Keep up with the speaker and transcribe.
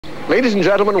Ladies and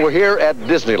gentlemen, we're here at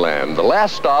Disneyland, the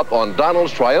last stop on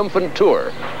Donald's triumphant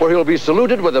tour, where he'll be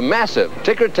saluted with a massive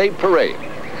ticker tape parade.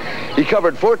 He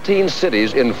covered 14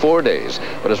 cities in 4 days,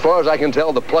 but as far as I can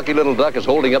tell, the plucky little duck is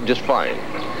holding up just fine.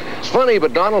 It's funny,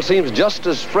 but Donald seems just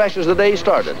as fresh as the day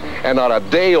started, and not a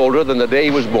day older than the day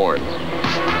he was born.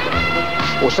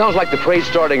 Well, it sounds like the parade's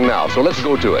starting now, so let's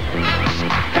go to it.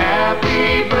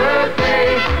 Happy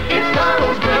birthday, it's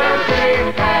Donald's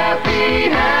birthday. Happy,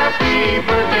 happy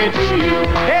birthday to you.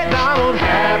 Hey Donald,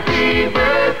 happy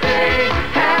birthday,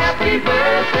 happy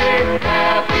birthday,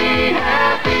 happy,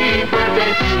 happy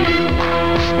birthday to you.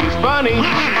 He's funny,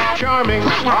 charming,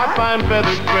 our fine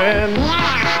feathered friend.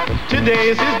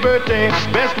 Today's his birthday,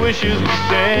 best wishes we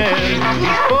send.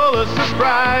 He's full of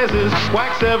surprises,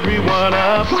 wax everyone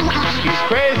up. He's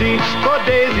crazy for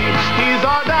Daisy, he's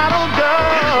our Donald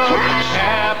Duck.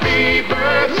 Happy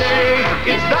birthday,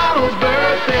 it's Donald's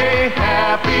birthday.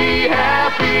 Happy,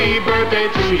 happy birthday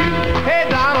to you. Hey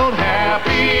Donald,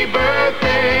 happy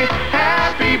birthday,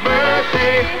 happy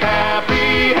birthday,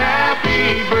 happy,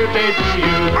 happy birthday to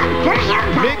you.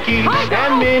 Mickey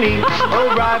and Minnie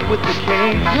arrive with the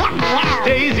cake.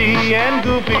 Daisy and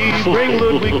Goofy bring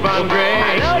Ludwig von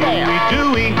Gray.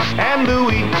 Dewey and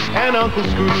Louie and Uncle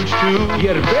Scrooge too.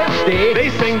 Your birthday. They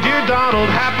sing, Dear Donald,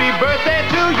 happy birthday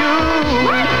to you.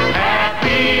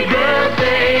 Happy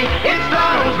birthday, it's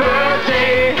Donald's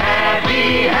birthday.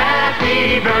 Happy,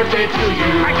 happy birthday to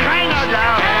you. I kind of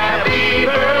doubt. Happy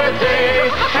birthday,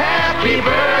 happy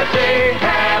birthday,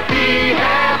 happy,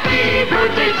 happy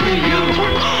birthday to you.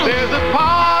 There's a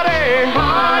party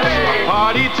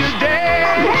today,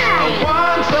 a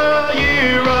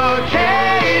once-a-year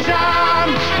occasion.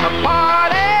 A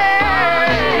party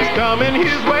is coming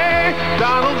his way,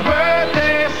 Donald's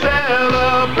birthday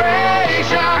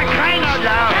celebration. I kind of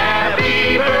doubt.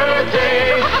 Happy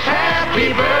birthday,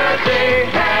 happy birthday,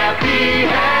 happy,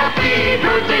 happy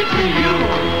birthday to you.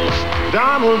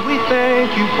 Donald, we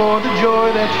thank you for the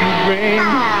joy that you bring.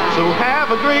 So have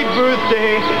a great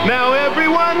birthday. Now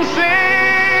everyone sing.